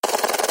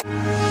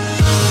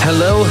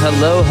Hello,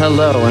 hello,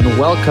 hello, and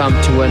welcome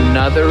to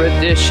another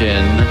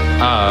edition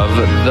of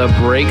The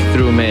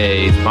Breakthrough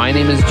Maze. My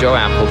name is Joe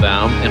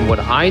Applebaum, and what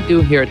I do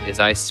here is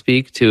I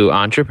speak to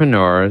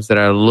entrepreneurs that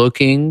are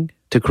looking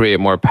to create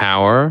more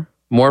power,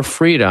 more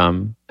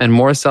freedom, and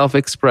more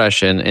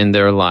self-expression in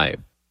their life.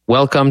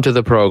 Welcome to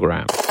the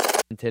program.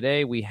 And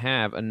today we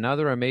have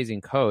another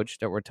amazing coach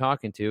that we're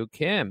talking to,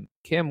 Kim.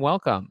 Kim,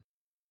 welcome.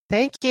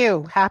 Thank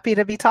you. Happy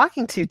to be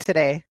talking to you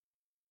today.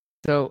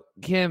 So,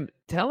 Kim,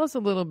 tell us a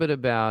little bit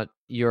about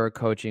your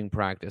coaching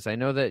practice. I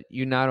know that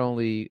you not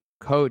only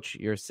coach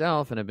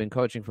yourself and have been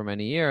coaching for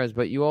many years,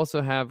 but you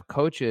also have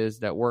coaches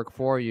that work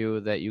for you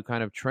that you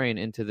kind of train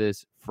into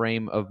this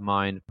frame of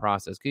mind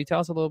process. Can you tell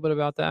us a little bit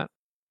about that?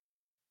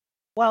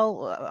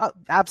 Well,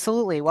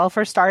 absolutely. Well,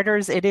 for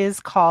starters, it is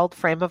called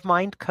frame of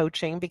mind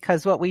coaching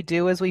because what we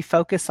do is we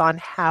focus on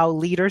how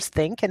leaders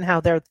think and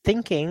how their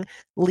thinking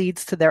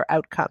leads to their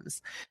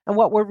outcomes. And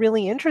what we're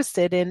really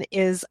interested in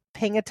is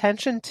paying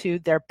attention to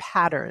their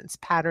patterns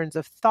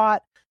of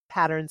thought,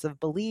 patterns of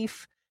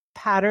belief,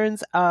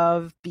 patterns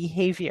of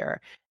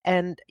behavior,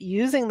 and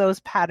using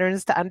those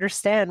patterns to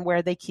understand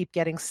where they keep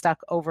getting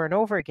stuck over and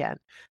over again.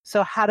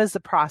 So how does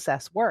the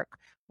process work?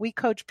 We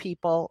coach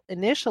people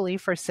initially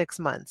for 6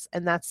 months,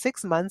 and that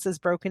 6 months is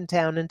broken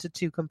down into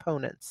two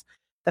components,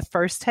 the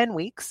first 10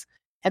 weeks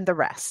and the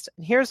rest.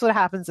 And here's what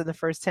happens in the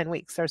first 10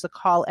 weeks. There's a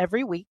call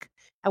every week,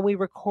 and we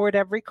record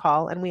every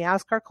call, and we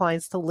ask our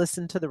clients to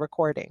listen to the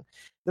recording.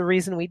 The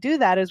reason we do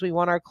that is we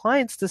want our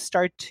clients to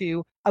start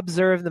to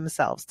observe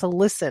themselves, to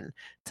listen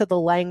to the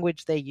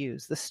language they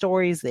use, the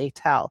stories they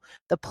tell,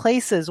 the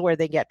places where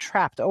they get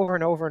trapped over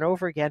and over and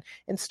over again,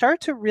 and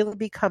start to really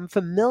become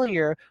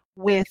familiar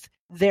with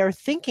their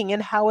thinking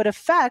and how it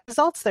affects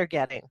results they're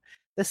getting.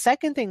 The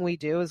second thing we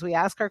do is we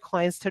ask our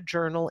clients to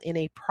journal in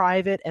a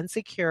private and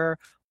secure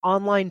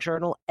online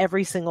journal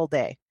every single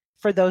day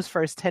for those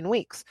first 10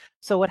 weeks.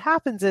 So what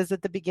happens is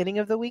at the beginning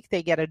of the week,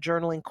 they get a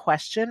journaling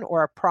question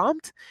or a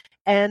prompt,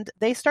 and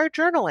they start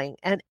journaling.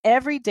 And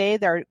every day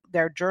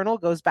their journal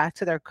goes back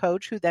to their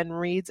coach, who then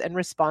reads and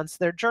responds to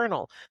their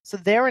journal. So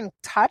they're in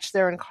touch,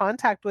 they're in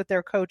contact with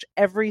their coach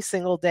every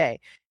single day.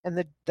 And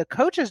the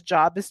coach's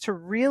job is to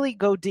really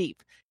go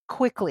deep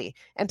quickly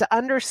and to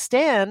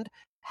understand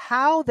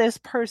how this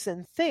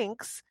person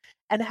thinks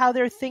and how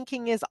their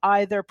thinking is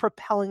either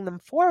propelling them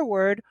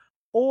forward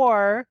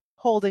or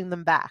holding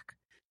them back.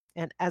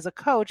 And as a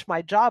coach,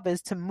 my job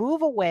is to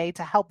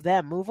help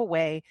them move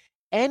away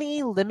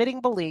any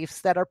limiting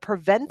beliefs that are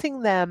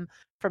preventing them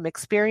from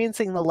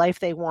experiencing the life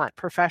they want,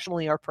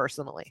 professionally or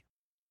personally.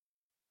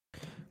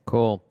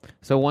 Cool.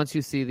 So once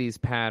you see these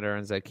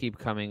patterns that keep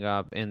coming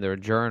up in their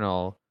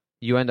journal,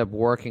 you end up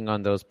working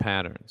on those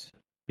patterns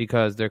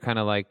because they're kind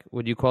of like,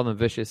 would you call them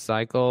vicious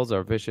cycles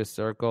or vicious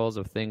circles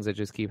of things that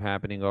just keep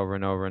happening over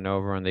and over and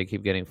over and they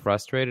keep getting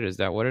frustrated? Is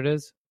that what it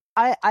is?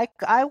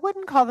 I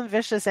wouldn't call them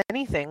vicious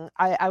anything.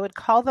 I would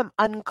call them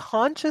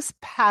unconscious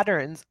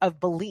patterns of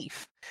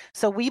belief.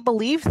 So we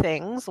believe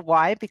things.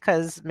 Why?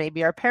 Because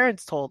maybe our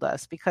parents told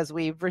us, because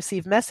we've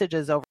received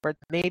messages over it.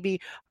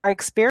 Maybe our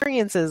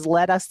experiences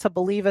led us to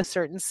believe a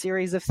certain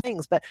series of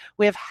things, but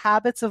we have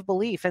habits of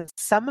belief, and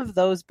some of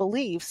those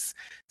beliefs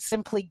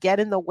simply get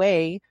in the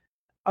way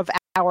of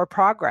our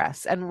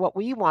progress. And what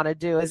we want to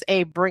do is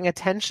bring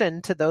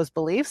attention to those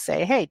beliefs,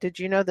 say, hey, did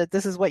you know that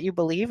this is what you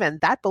believe?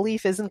 And that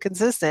belief isn't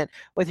consistent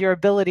with your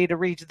ability to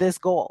reach this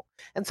goal.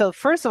 And so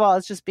first of all,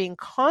 it's just being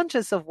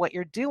conscious of what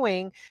you're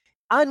doing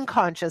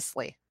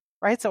unconsciously,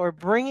 right? So we're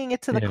bringing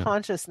it to the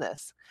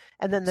consciousness.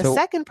 And then the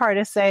second part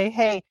is say,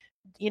 hey,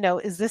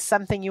 is this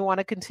something you want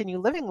to continue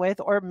living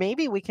with? Or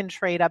maybe we can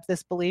trade up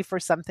this belief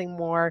for something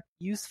more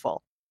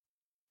useful.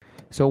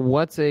 So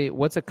what's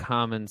a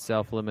common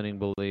self-limiting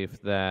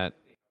belief that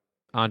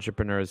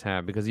entrepreneurs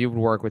have? Because you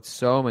work with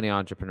so many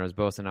entrepreneurs,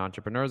 both in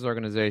Entrepreneurs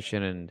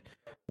Organization and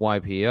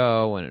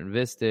YPO and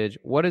Vistage.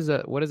 What is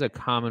a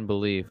common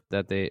belief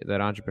that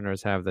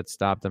entrepreneurs have that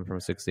stop them from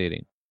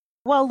succeeding?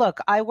 Well, look,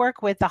 I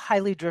work with the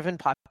highly driven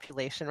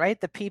population, right?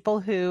 The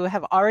people who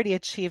have already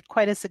achieved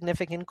quite a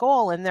significant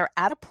goal, and they're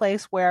at a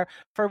place where,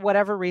 for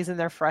whatever reason,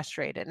 they're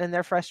frustrated. And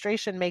their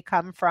frustration may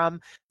come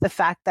from the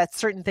fact that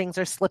certain things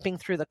are slipping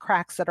through the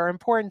cracks that are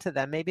important to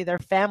them. Maybe their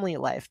family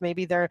life,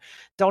 maybe they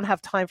don't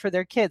have time for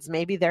their kids,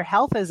 maybe their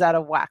health is out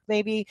of whack,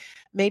 maybe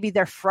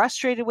they're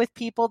frustrated with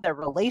people, their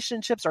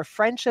relationships or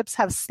friendships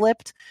have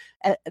slipped,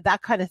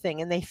 that kind of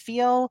thing. And they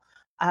feel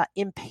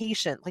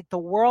impatient, like the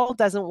world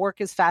doesn't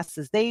work as fast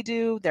as they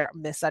do. They're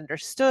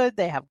misunderstood.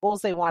 They have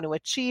goals they want to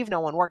achieve.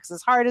 No one works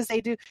as hard as they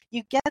do.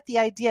 You get the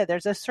idea.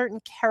 There's a certain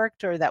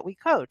character that we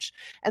coach.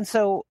 And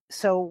so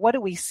what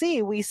do we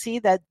see? We see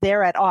that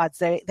they're at odds.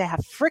 They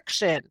have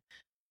friction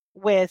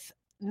with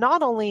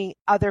not only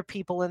other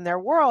people in their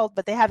world,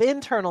 but they have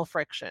internal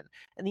friction.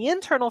 And the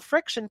internal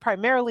friction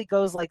primarily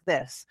goes like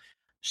this.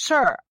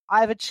 Sure,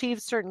 I've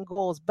achieved certain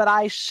goals, but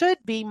I should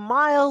be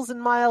miles and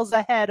miles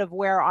ahead of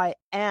where I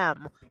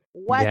am.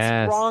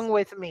 What's wrong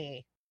with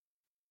me?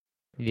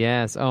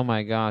 Yes. Oh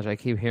my gosh. I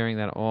keep hearing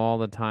that all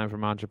the time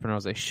from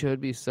entrepreneurs. I should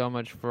be so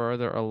much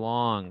further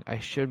along. I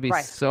should be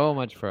Right. so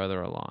much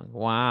further along. Yeah.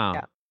 Wow.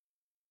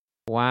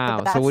 So Wow.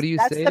 So what that's do you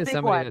that's say the to big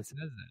somebody one. that says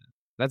that?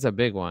 That's a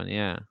big one.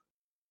 Yeah.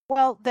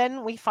 Well,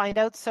 then we find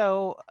out.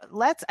 So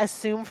let's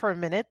assume for a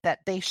minute that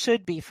they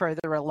should be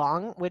further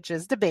along, which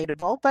is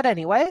debatable. But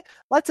anyway,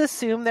 let's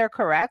assume they're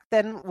correct.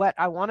 Then what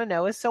I want to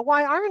know is, so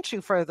why aren't you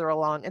further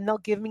along? And they'll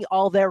give me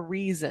all their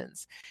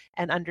reasons.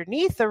 And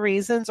underneath the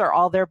reasons are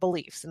all their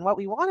beliefs. And what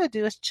we want to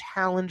do is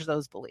challenge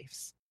those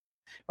beliefs.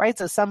 Right.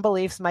 So some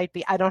beliefs might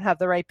be, I don't have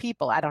the right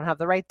people. I don't have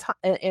the right time.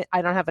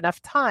 I don't have enough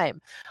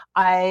time.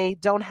 I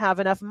don't have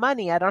enough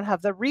money. I don't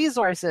have the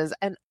resources,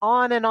 and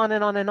on and on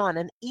and on and on.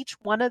 And each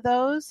one of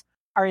those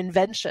are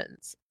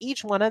inventions.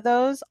 Each one of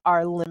those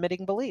are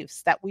limiting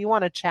beliefs that we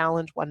want to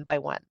challenge one by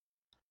one.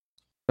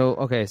 So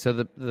okay, so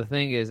the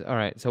thing is, all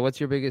right, so what's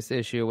your biggest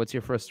issue? What's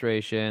your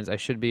frustrations? I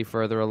should be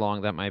further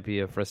along. That might be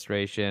a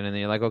frustration. And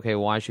then you're like, okay,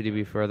 why should you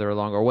be further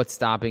along? Or what's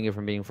stopping you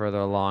from being further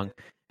along?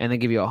 And then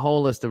give you a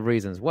whole list of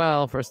reasons.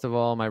 Well, first of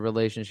all, my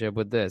relationship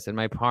with this and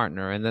my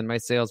partner, and then my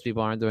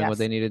salespeople aren't doing what Yes.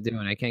 they need to do,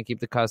 and I can't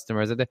keep the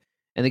customers. And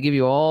they give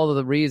you all of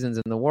the reasons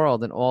in the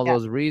world, and all Yeah.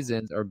 those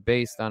reasons are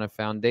based on a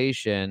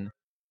foundation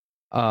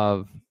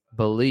of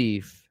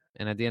belief.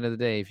 And at the end of the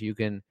day, if you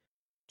can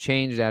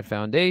change that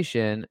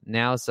foundation,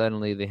 now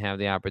suddenly they have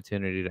the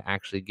opportunity to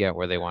actually get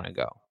where they want to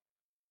go.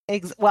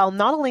 Well,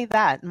 not only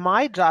that,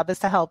 my job is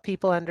to help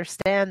people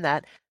understand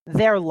that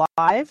their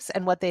lives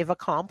and what they've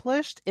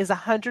accomplished is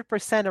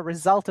 100% a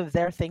result of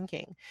their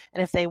thinking.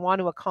 And if they want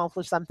to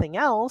accomplish something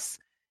else,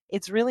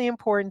 it's really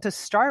important to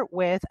start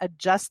with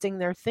adjusting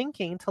their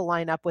thinking to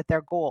line up with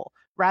their goal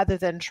rather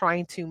than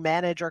trying to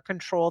manage or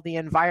control the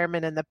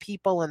environment and the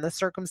people and the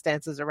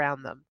circumstances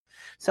around them.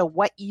 So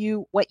what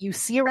you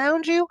see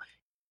around you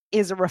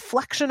is a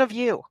reflection of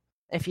you.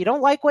 If you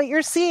don't like what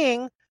you're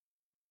seeing,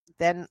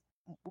 then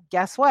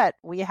guess what?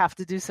 We have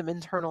to do some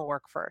internal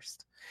work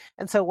first.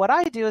 And so what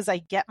I do is I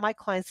get my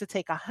clients to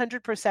take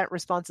 100%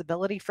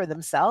 responsibility for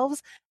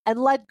themselves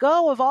and let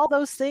go of all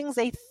those things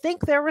they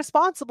think they're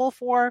responsible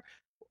for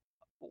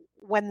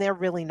when they're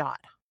really not.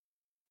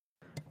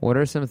 What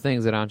are some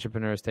things that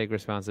entrepreneurs take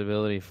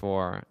responsibility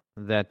for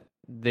that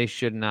they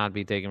should not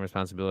be taking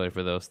responsibility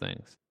for those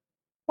things?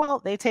 Well,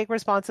 they take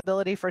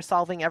responsibility for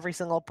solving every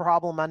single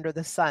problem under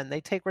the sun. They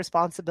take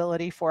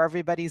responsibility for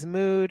everybody's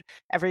mood,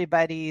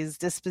 everybody's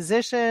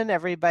disposition,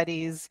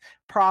 everybody's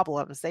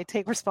problems. They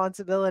take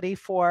responsibility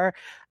for,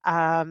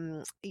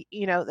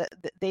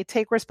 they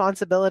take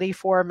responsibility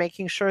for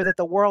making sure that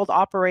the world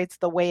operates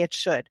the way it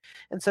should.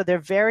 And so they're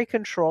very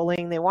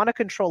controlling. They want to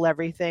control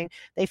everything.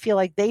 They feel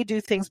like they do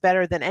things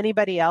better than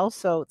anybody else.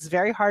 So it's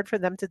very hard for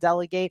them to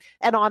delegate,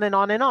 and on and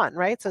on and on,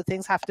 right? So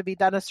things have to be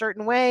done a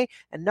certain way,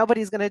 and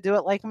nobody's going to do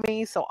it like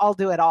me, so I'll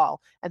do it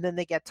all. And then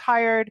they get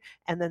tired,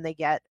 and then they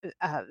get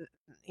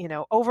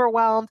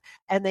overwhelmed,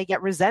 and they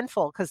get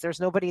resentful because there's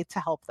nobody to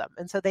help them.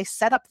 And so they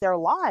set up their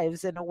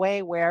lives in a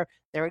way where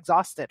they're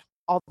exhausted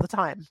all the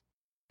time.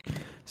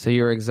 So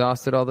you're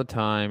exhausted all the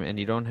time, and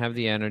you don't have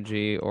the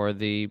energy or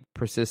the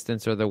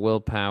persistence or the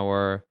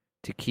willpower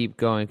to keep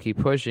going, keep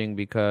pushing,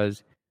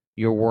 because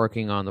you're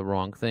working on the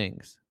wrong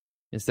things.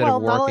 Instead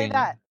of Not only working,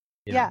 that,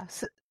 yeah.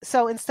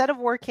 So instead of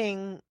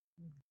working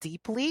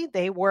deeply,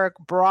 they work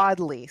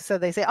broadly. So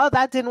they say, oh,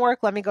 that didn't work.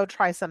 Let me go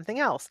try something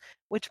else.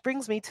 Which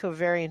brings me to a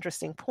very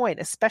interesting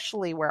point,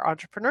 especially where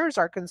entrepreneurs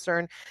are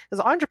concerned,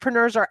 because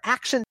entrepreneurs are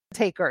action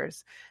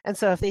takers. And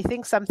so if they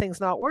think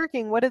something's not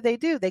working, what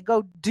do? They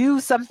go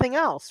do something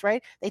else,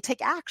 right? They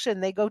take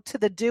action, they go to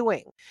the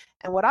doing.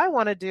 And what I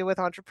want to do with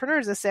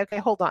entrepreneurs is say, okay,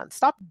 hold on,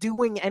 stop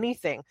doing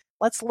anything.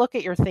 Let's look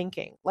at your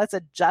thinking. Let's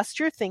adjust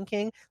your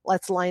thinking.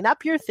 Let's line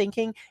up your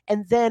thinking.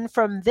 And then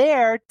from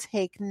there,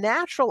 take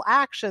natural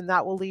action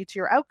that will lead to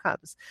your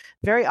outcomes.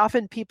 Very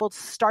often people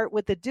start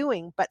with the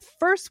doing, but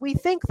first we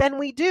think, then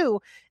we do.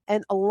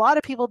 And a lot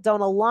of people don't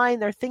align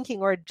their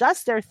thinking or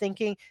adjust their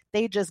thinking.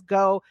 They just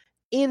go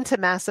into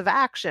massive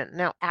action.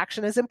 Now,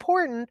 action is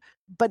important,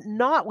 but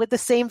not with the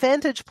same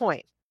vantage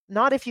point.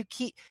 Not if you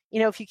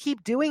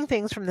keep doing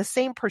things from the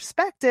same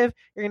perspective,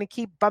 you're going to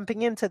keep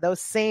bumping into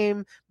those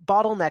same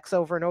bottlenecks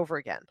over and over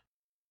again.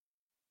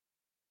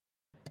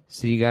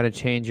 So you got to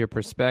change your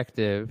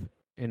perspective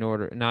in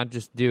order, not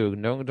just do.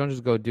 Don't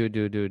just go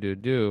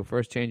do.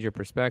 First, change your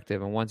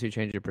perspective, and once you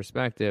change your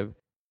perspective,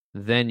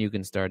 then you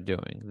can start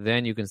doing.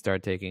 Then you can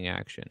start taking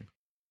action.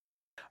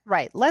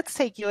 Right. Let's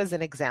take you as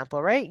an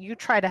example, right? You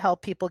try to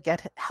help people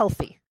get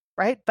healthy,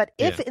 right? But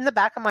if in the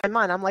back of my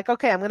mind, I'm like,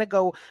 okay, I'm going to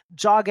go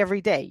jog every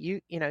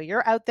day.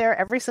 You're out there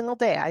every single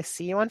day. I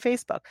see you on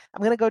Facebook.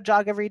 I'm going to go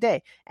jog every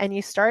day. And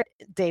you start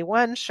day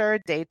one, sure,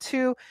 day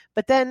two.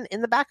 But then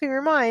in the back of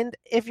your mind,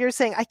 if you're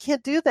saying, I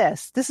can't do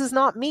this is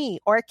not me,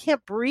 or I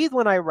can't breathe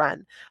when I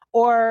run,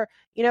 or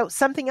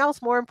something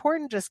else more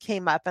important just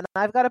came up and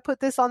I've got to put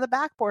this on the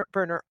back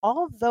burner.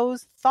 All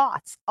those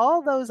thoughts,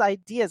 all those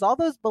ideas, all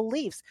those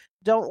beliefs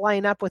don't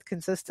line up with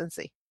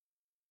consistency.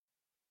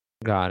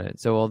 Got it.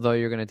 So although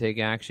you're going to take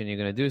action, you're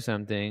going to do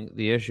something,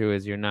 the issue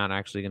is you're not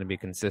actually going to be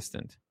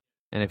consistent.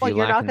 And if Well, you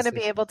you're lack not going to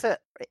be consistency, able to,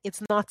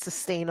 it's not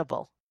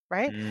sustainable,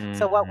 right?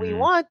 So, what we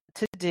want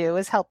to do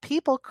is help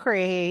people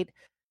create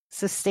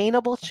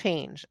sustainable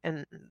change.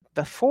 And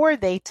before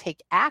they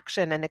take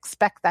action and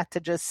expect that to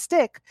just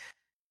stick,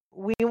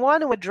 we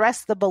want to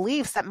address the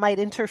beliefs that might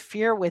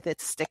interfere with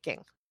it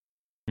sticking.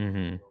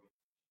 mm-hmm.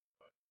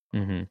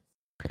 Mm-hmm.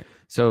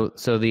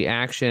 So the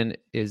action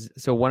is,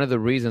 so one of the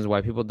reasons why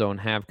people don't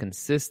have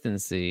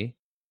consistency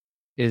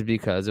is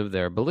because of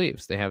their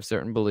beliefs. They have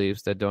certain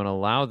beliefs that don't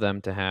allow them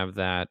to have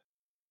that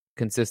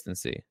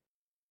consistency.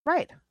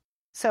 Right.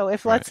 So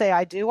if, Right. let's say,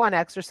 I do want to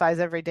exercise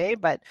every day,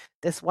 but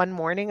this one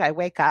morning I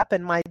wake up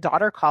and my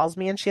daughter calls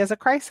me and she has a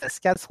crisis,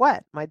 guess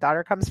what? My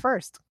daughter comes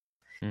first,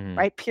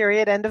 right?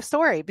 Period. End of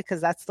story. Because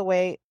that's the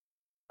way,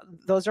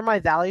 those are my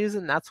values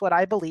and that's what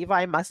I believe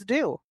I must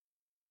do.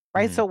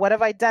 Right. So what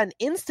have I done?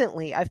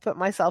 Instantly, I've put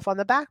myself on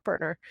the back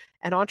burner.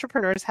 And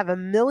entrepreneurs have a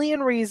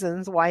million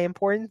reasons why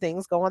important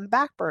things go on the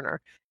back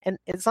burner. And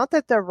it's not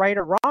that they're right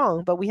or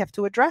wrong, but we have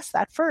to address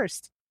that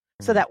first.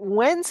 So that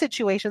when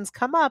situations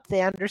come up,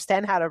 they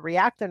understand how to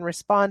react and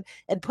respond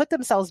and put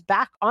themselves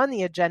back on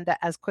the agenda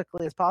as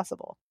quickly as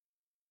possible.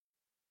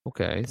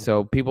 Okay.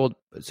 So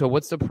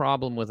what's the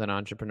problem with an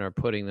entrepreneur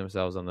putting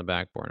themselves on the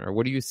back burner?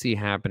 What do you see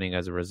happening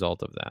as a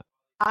result of that?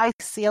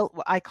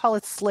 I call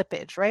it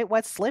slippage, right?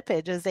 What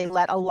slippage is they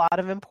let a lot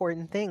of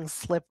important things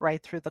slip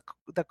right through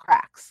the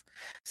cracks.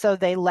 So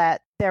they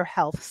let their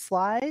health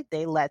slide.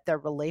 They let their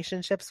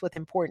relationships with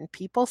important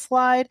people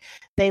slide.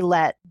 They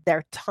let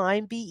their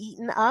time be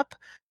eaten up.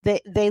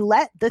 They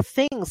let the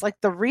things,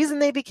 like the reason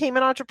they became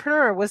an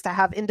entrepreneur was to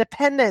have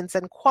independence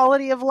and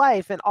quality of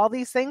life and all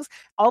these things.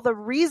 All the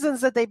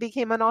reasons that they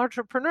became an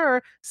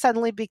entrepreneur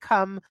suddenly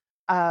become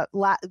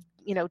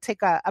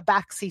take a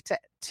backseat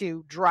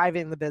to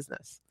driving the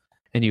business.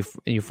 And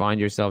you find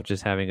yourself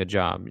just having a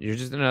job. You're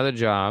just another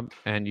job,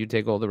 and you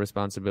take all the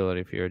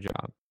responsibility for your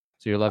job.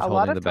 So you're left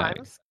holding the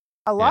bag.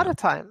 A lot of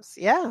times,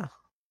 yeah.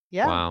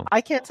 Wow.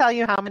 I can't tell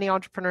you how many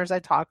entrepreneurs I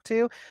talk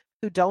to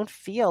who don't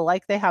feel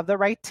like they have the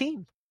right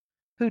team,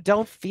 who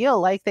don't feel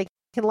like they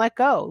can let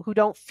go, who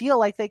don't feel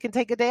like they can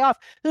take a day off,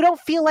 who don't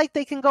feel like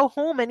they can go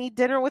home and eat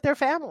dinner with their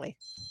family.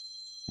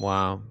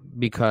 Wow.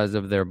 Because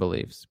of their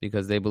beliefs.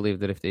 Because they believe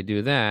that if they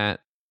do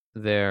that,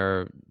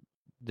 they're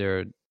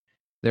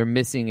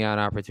missing out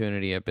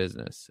opportunity at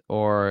business.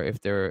 Or if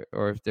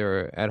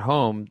they're at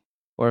home,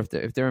 or if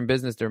they're in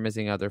business, they're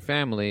missing out their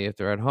family. If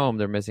they're at home,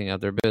 they're missing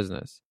out their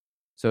business.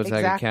 So it's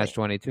like a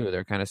catch-22.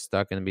 They're kind of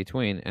stuck in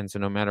between. And so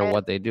no matter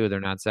what they do, they're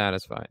not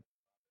satisfied.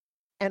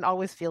 And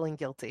always feeling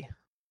guilty.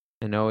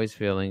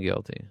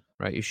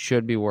 Right? You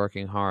should be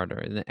working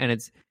harder.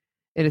 And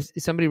if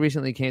somebody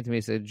recently came to me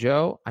and said,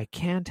 Joe, I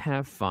can't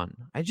have fun.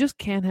 I just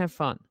can't have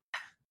fun.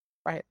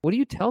 Right. What do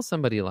you tell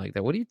somebody like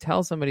that? What do you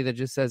tell somebody that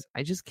just says,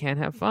 I just can't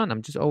have fun?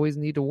 I'm just always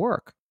need to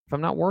work. If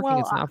I'm not working,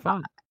 it's not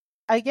fun.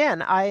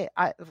 Again, I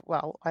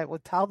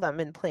would tell them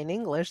in plain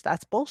English,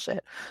 that's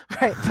bullshit,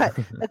 right? But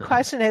the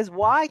question is,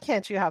 why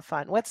can't you have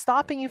fun? What's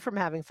stopping you from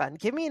having fun?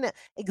 Give me an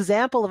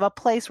example of a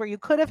place where you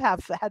could have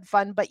had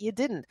fun, but you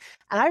didn't.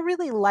 And I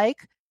really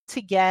like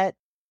to get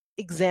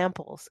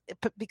examples,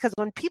 because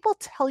when people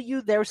tell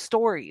you their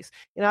stories,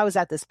 I was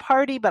at this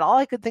party, but all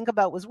I could think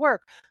about was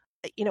work.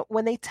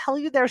 When they tell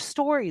you their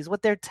stories,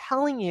 what they're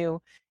telling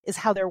you is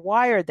how they're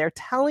wired. They're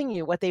telling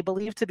you what they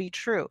believe to be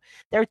true.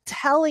 They're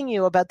telling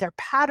you about their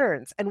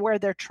patterns and where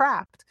they're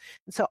trapped.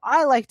 And so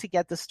I like to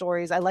get the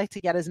stories. I like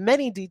to get as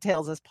many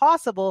details as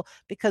possible,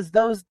 because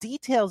those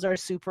details are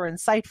super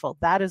insightful.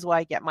 That is why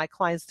I get my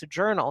clients to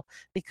journal,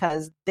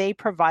 because they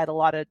provide a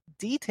lot of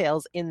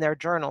details in their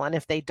journal. And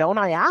if they don't,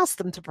 I ask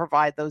them to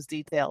provide those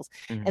details.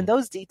 And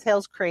those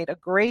details create a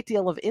great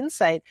deal of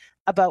insight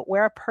about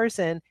where a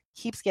person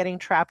keeps getting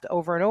trapped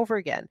over and over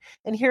again.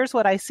 And here's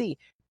what I see.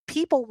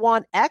 People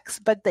want X,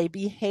 but they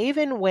behave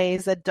in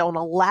ways that don't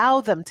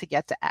allow them to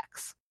get to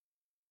X.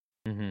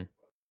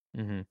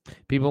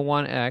 People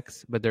want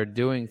X, but they're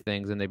doing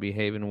things and they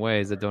behave in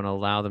ways that don't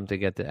allow them to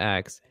get to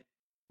X.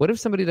 What if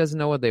somebody doesn't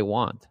know what they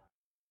want?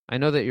 I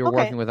know that you're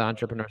working with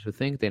entrepreneurs who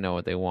think they know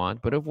what they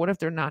want, but what if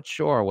they're not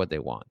sure what they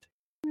want?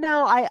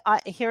 No, I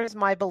here's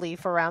my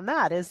belief around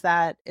that is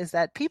that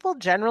people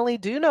generally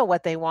do know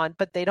what they want,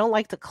 but they don't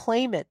like to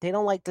claim it. They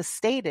don't like to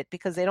state it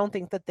because they don't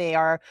think that they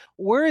are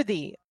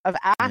worthy of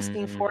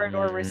asking for it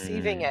or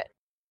receiving it.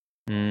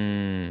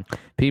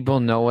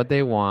 People know what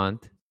they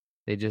want.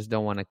 They just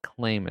don't want to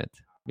claim it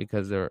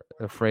because they're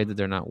afraid that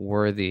they're not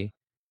worthy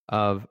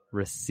of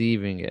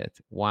receiving it.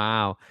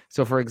 Wow.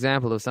 So for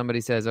example, if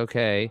somebody says,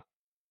 okay,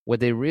 what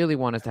they really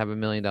want is to have $1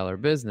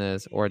 million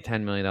business or a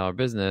 $10 million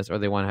business, or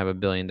they want to have $1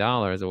 billion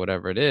or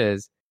whatever it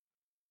is,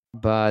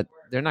 but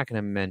they're not going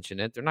to mention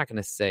it. They're not going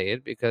to say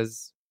it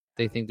because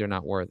they think they're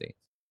not worthy.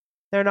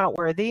 They're not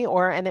worthy,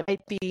 and it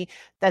might be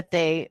that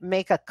they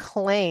make a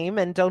claim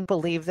and don't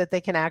believe that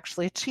they can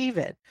actually achieve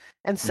it.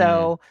 And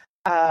so,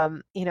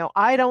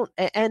 I don't,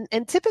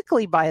 and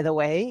typically, by the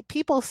way,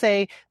 people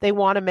say they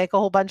want to make a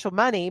whole bunch of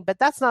money, but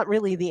that's not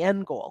really the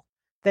end goal.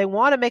 They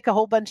want to make a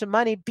whole bunch of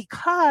money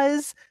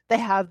because they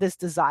have this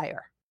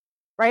desire.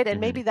 right? And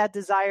maybe that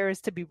desire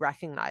is to be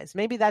recognized.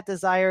 Maybe that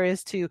desire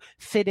is to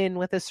fit in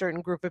with a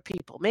certain group of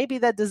people. Maybe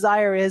that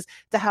desire is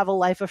to have a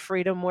life of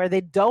freedom where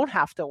they don't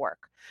have to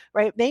work,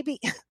 right? Maybe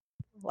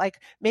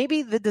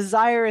the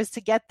desire is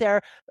to get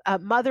their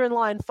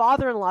mother-in-law and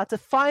father-in-law to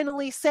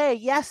finally say,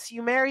 yes,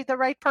 you married the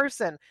right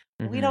person.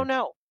 We don't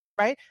know,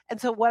 right? And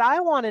so what I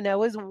want to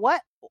know is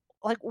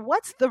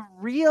what's the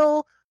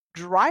real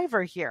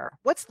driver here?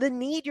 What's the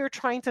need you're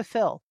trying to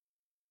fill?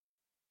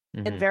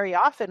 And very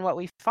often what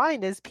we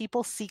find is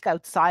people seek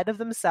outside of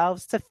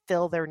themselves to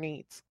fill their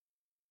needs.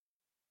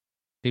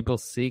 People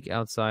seek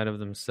outside of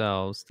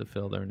themselves to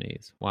fill their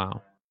needs.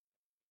 Wow.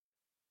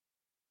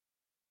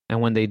 And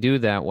when they do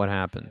that, what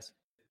happens?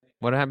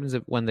 What happens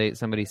when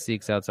somebody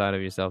seeks outside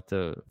of yourself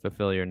to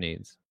fulfill your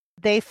needs?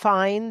 They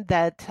find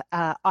that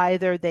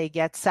either they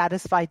get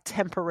satisfied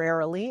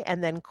temporarily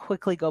and then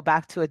quickly go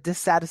back to a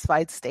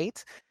dissatisfied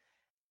state,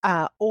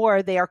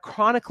 or they are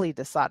chronically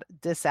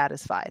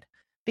dissatisfied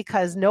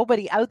because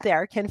nobody out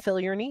there can fill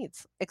your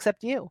needs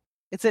except you.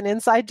 It's an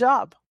inside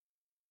job.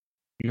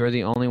 You're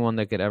the only one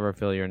that could ever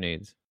fill your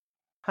needs.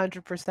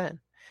 100%.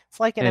 It's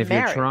like in a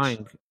marriage. If you're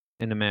trying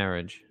in a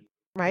marriage,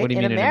 right? What do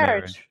you mean in a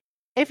marriage?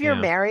 If you're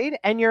married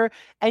and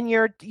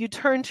you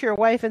turn to your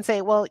wife and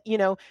say, well,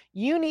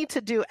 you need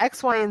to do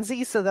X, Y, and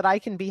Z so that I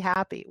can be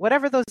happy.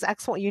 Whatever those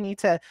X, Y, you need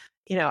to,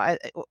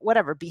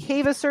 whatever,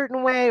 behave a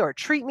certain way or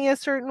treat me a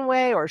certain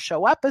way or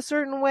show up a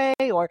certain way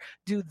or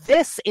do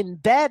this in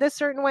bed a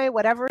certain way,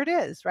 whatever it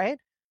is, right?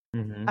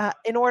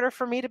 In order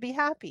for me to be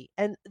happy.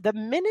 And the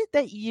minute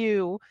that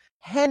you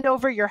hand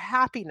over your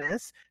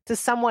happiness to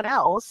someone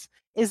else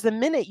is the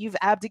minute you've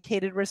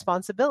abdicated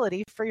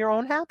responsibility for your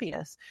own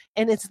happiness.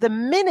 And it's the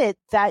minute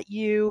that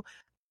you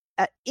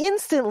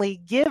instantly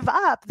give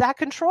up that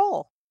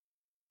control.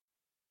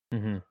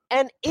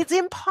 And it's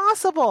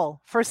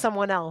impossible for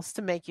someone else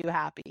to make you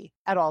happy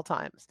at all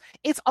times.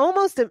 It's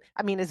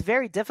it's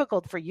very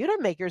difficult for you to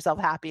make yourself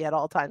happy at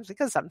all times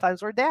because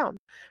sometimes we're down,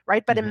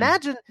 right? But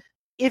imagine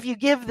if you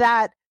give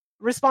that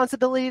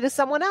responsibility to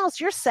someone else,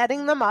 you're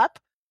setting them up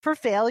for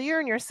failure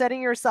and you're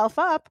setting yourself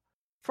up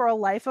for a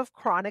life of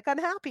chronic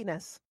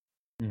unhappiness.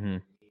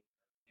 And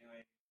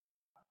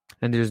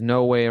there's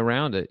no way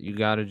around it. You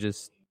got to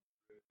just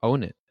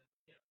own it,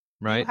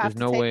 right? There's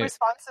no way.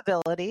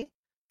 Responsibility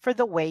for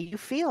the way you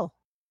feel.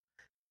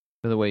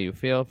 For the way you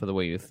feel, for the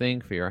way you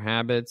think, for your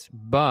habits.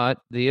 But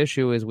the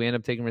issue is we end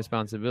up taking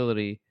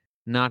responsibility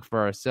not for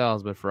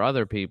ourselves, but for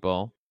other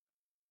people.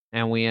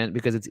 And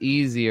because it's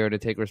easier to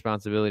take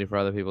responsibility for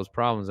other people's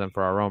problems than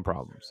for our own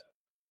problems.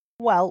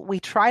 Well, we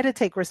try to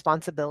take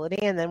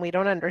responsibility and then we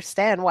don't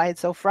understand why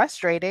it's so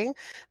frustrating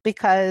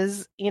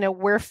because,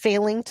 we're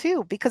failing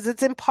too, because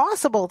it's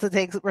impossible to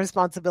take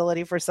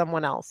responsibility for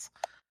someone else,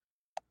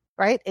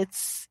 right?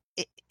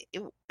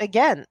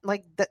 Again,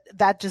 like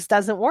that just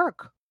doesn't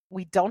work.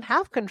 We don't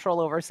have control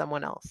over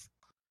someone else.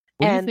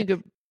 We don't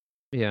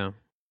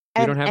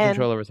have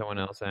control over someone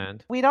else,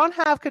 and we don't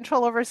have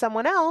control over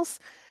someone else.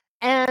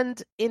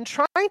 And in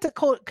trying to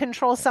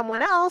control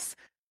someone else,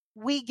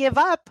 we give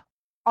up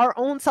our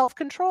own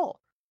self-control.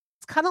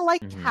 It's kind of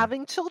like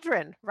having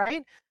children,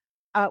 right?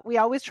 We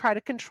always try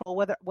to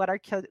control what our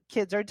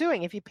kids are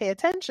doing. If you pay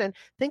attention,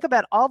 think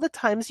about all the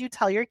times you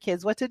tell your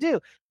kids what to do.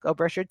 Go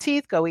brush your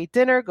teeth, go eat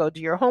dinner, go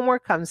do your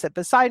homework, come sit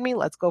beside me,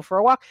 let's go for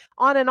a walk,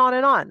 on and on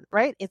and on,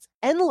 right? It's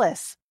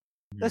endless.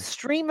 The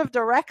stream of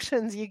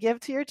directions you give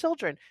to your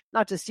children,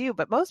 not just you,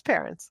 but most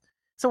parents.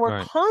 So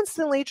we're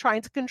constantly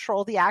trying to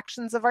control the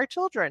actions of our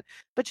children.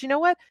 But you know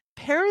what?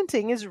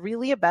 Parenting is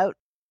really about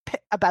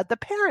the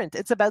parent.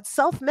 It's about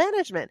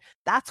self-management.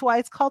 That's why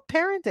it's called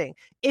parenting.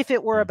 If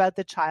it were about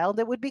the child,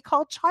 it would be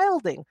called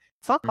childing.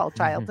 It's not called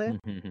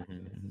childhood.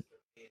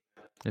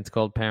 It's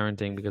called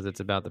parenting because it's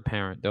about the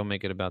parent. Don't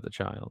make it about the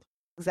child.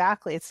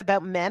 Exactly. It's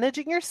about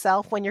managing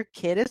yourself when your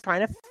kid is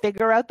trying to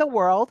figure out the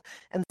world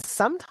and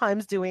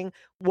sometimes doing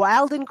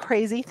wild and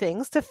crazy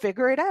things to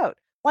figure it out.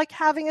 Like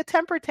having a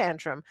temper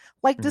tantrum,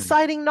 like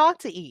deciding not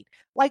to eat,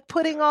 like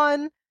putting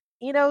on,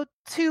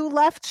 2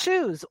 left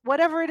shoes,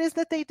 whatever it is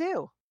that they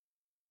do.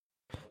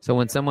 So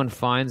when someone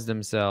finds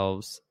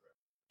themselves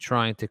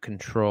trying to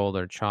control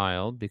their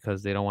child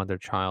because they don't want their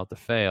child to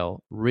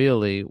fail,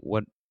 really,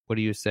 what are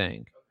you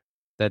saying?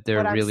 That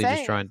they're really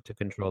just trying to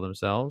control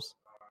themselves?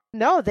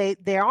 No,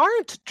 they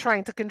aren't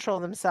trying to control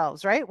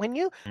themselves, right? When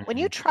you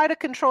try to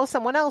control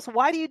someone else,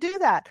 why do you do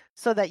that?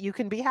 So that you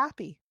can be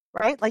happy.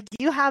 Right? Like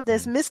you have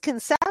this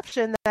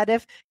misconception that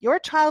if your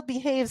child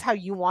behaves how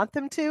you want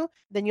them to,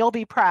 then you'll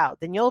be proud,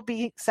 then you'll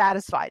be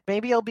satisfied.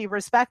 Maybe you'll be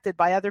respected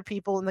by other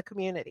people in the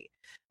community.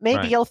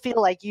 Maybe you'll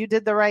feel like you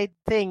did the right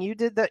thing. You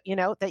did that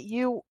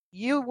you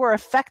were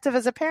effective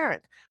as a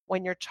parent.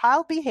 When your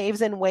child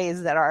behaves in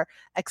ways that are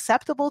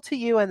acceptable to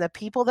you and the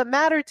people that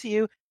matter to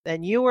you,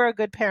 then you were a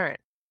good parent.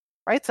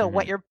 Right? So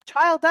what your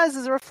child does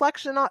is a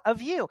reflection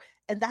of you.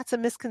 And that's a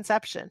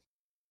misconception.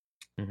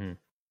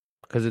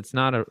 Because it's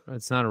not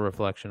a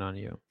reflection on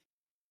you.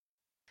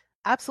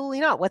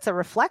 Absolutely not. What's a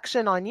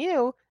reflection on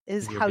you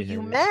is how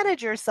you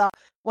manage yourself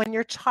when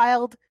your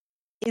child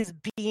is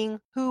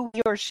being who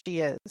he or she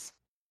is.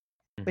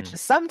 which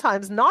is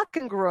sometimes not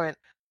congruent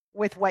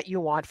with what you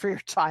want for your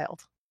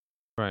child.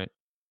 Right.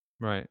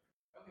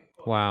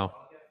 Wow.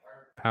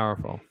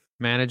 Powerful.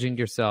 Managing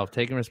yourself,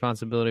 taking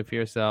responsibility for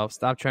yourself.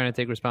 Stop trying to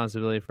take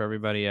responsibility for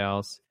everybody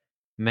else.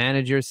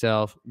 Manage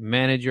yourself,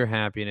 manage your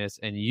happiness,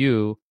 and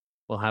you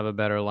will have a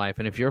better life.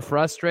 And if you're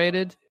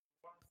frustrated,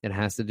 it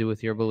has to do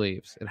with your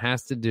beliefs. It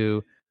has to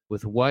do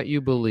with what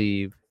you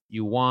believe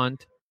you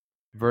want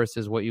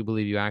versus what you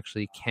believe you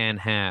actually can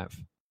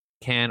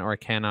or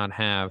cannot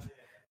have,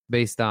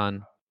 based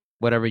on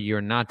whatever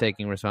you're not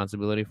taking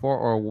responsibility for,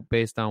 or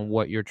based on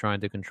what you're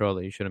trying to control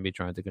that you shouldn't be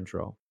trying to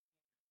control.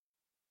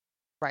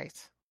 Right.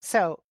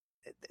 So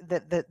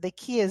the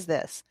key is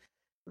this.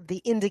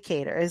 The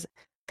indicator is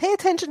pay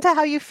attention to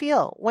how you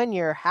feel. When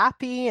you're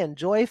happy and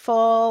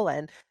joyful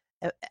and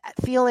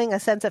feeling a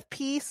sense of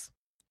peace,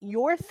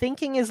 your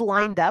thinking is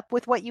lined up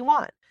with what you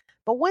want.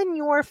 But when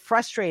you're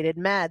frustrated,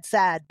 mad,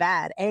 sad,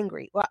 bad,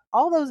 angry,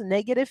 all those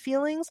negative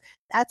feelings,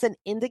 that's an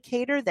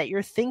indicator that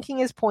your thinking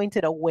is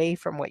pointed away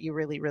from what you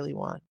really, really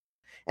want.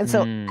 And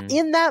so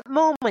in that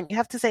moment, you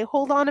have to say,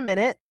 hold on a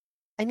minute.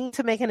 I need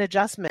to make an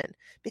adjustment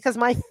because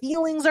my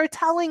feelings are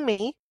telling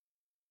me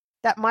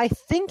that my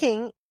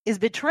thinking is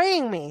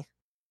betraying me.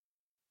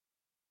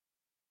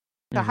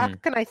 So how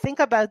can I think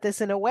about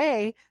this in a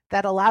way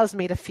that allows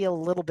me to feel a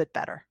little bit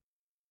better?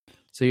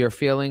 So your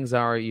feelings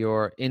are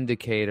your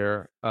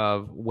indicator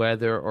of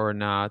whether or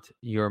not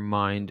your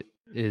mind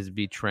is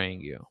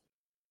betraying you.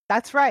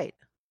 That's right.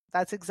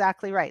 That's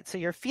exactly right. So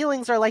your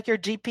feelings are like your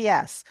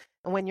GPS.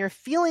 And when your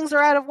feelings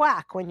are out of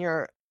whack, when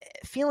you're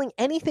feeling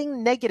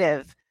anything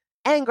negative,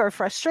 anger,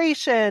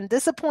 frustration,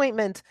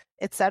 disappointment,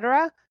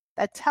 etc.,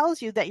 that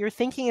tells you that your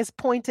thinking is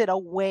pointed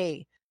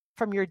away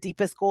from your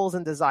deepest goals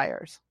and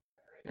desires.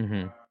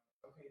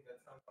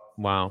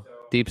 Wow.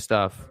 Deep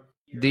stuff.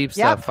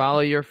 Follow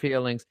your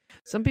feelings.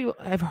 Some people,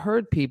 I've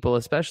heard people,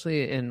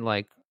 especially in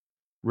like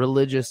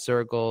religious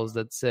circles,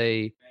 that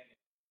say,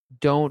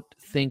 don't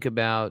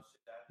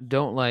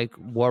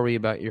worry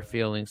about your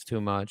feelings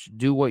too much.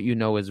 Do what you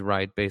know is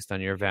right based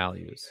on your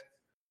values.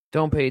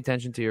 Don't pay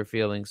attention to your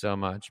feelings so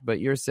much. But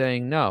you're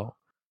saying, no,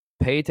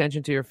 pay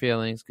attention to your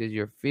feelings, because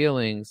your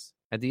feelings,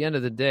 at the end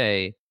of the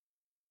day,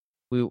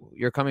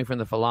 you're coming from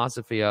the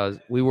philosophy of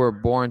we were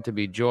born to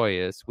be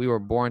joyous. We were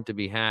born to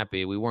be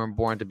happy. We weren't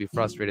born to be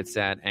frustrated,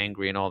 sad,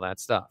 angry, and all that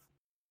stuff.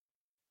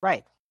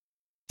 Right.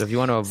 So if you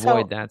want to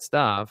avoid that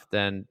stuff,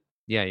 then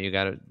you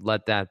got to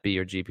let that be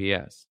your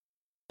GPS.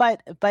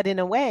 But in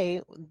a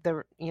way,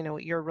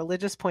 your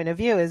religious point of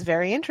view is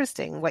very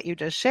interesting. What you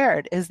just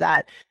shared is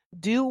that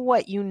do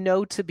what you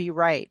know to be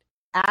right.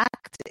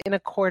 Act in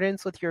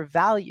accordance with your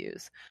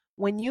values.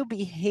 When you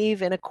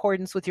behave in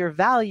accordance with your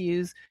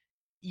values,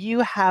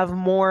 you have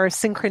more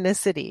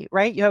synchronicity,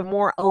 right? You have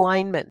more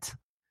alignment.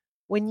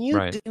 When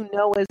you do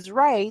know is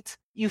right,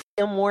 you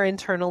feel more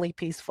internally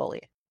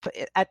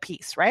at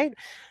peace, right?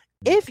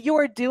 If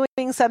you're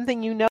doing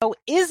something you know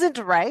isn't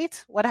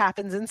right, what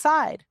happens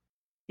inside?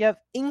 You have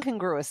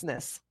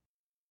incongruousness.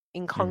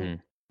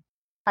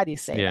 How do you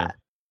say that?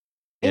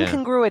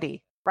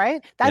 Incongruity,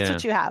 right? That's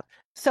what you have.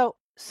 So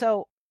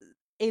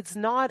it's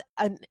not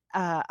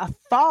a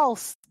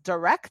false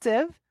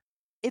directive.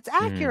 It's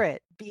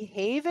accurate.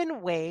 Behave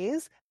in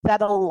ways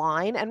that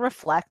align and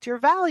reflect your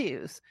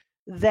values.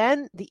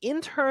 Then the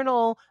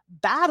internal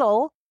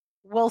battle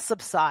will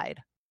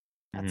subside.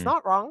 That's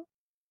not wrong.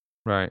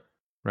 Right.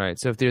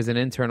 So if there's an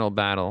internal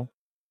battle,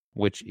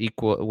 which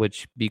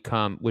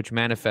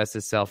manifests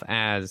itself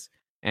as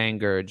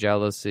anger,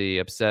 jealousy,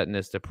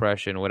 upsetness,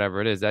 depression,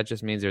 whatever it is, that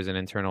just means there's an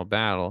internal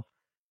battle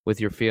with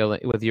your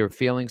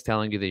feelings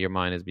telling you that your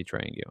mind is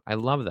betraying you. I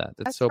love that.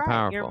 That's so right.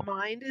 powerful. Your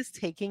mind is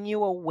taking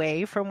you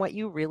away from what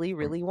you really,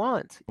 really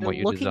want. You're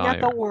looking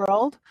at the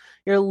world.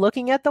 You're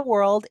looking at the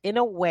world in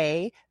a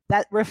way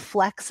that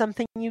reflects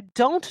something you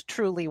don't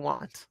truly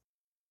want.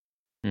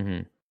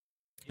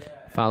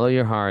 Follow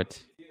your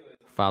heart.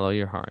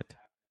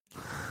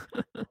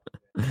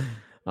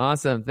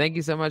 Awesome. Thank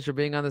you so much for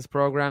being on this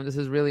program. This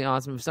is really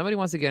awesome. If somebody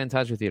wants to get in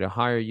touch with you, to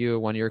hire you,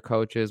 one of your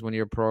coaches, one of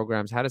your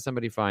programs, how does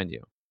somebody find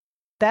you?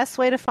 Best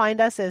way to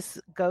find us is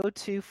go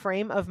to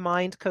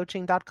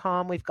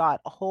frameofmindcoaching.com. We've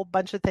got a whole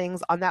bunch of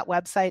things on that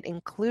website,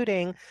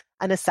 including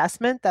an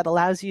assessment that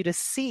allows you to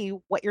see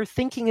what your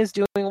thinking is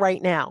doing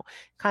right now.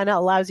 Kind of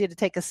allows you to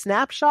take a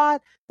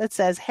snapshot that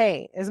says,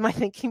 hey, is my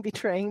thinking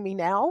betraying me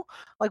now?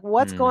 Like,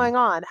 what's going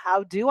on?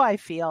 How do I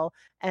feel?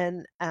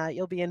 And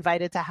you'll be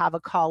invited to have a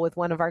call with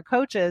one of our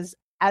coaches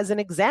as an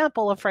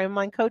example of Frame of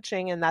Mind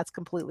coaching, and that's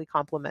completely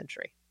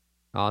complimentary.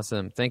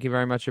 Awesome. Thank you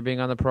very much for being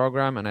on the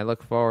program, and I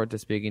look forward to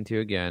speaking to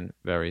you again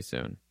very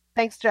soon.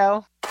 Thanks,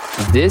 Joe.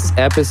 This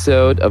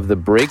episode of The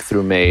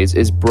Breakthrough Maze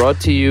is brought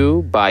to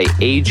you by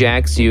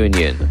Ajax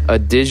Union, a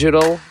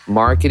digital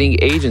marketing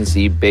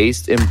agency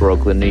based in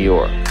Brooklyn, New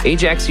York.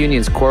 Ajax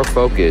Union's core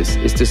focus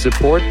is to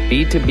support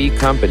B2B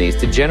companies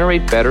to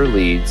generate better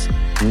leads,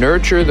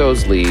 nurture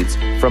those leads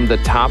from the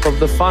top of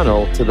the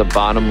funnel to the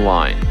bottom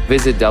line.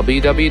 Visit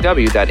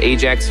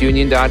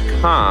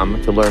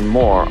www.ajaxunion.com to learn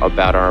more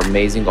about our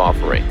amazing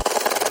offering.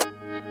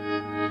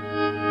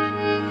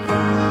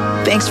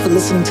 Thanks for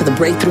listening to The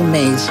Breakthrough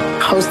Maze,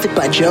 hosted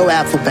by Joe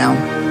Apfelbaum.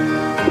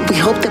 We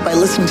hope that by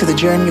listening to the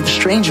journey of a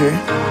stranger,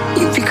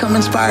 you've become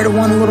inspired to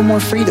want a little more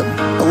freedom,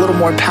 a little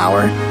more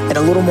power, and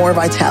a little more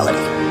vitality.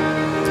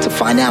 To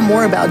find out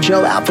more about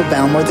Joe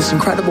Apfelbaum or this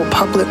incredible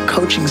public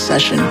coaching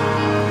session,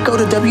 go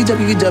to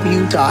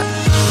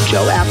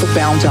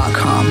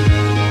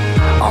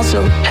www.joeapfelbaum.com.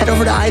 Also, head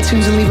over to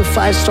iTunes and leave a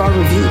 5-star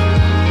review.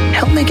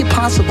 Help make it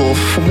possible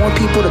for more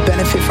people to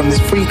benefit from this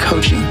free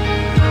coaching.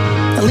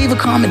 And leave a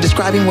comment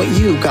describing what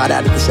you got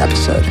out of this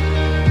episode.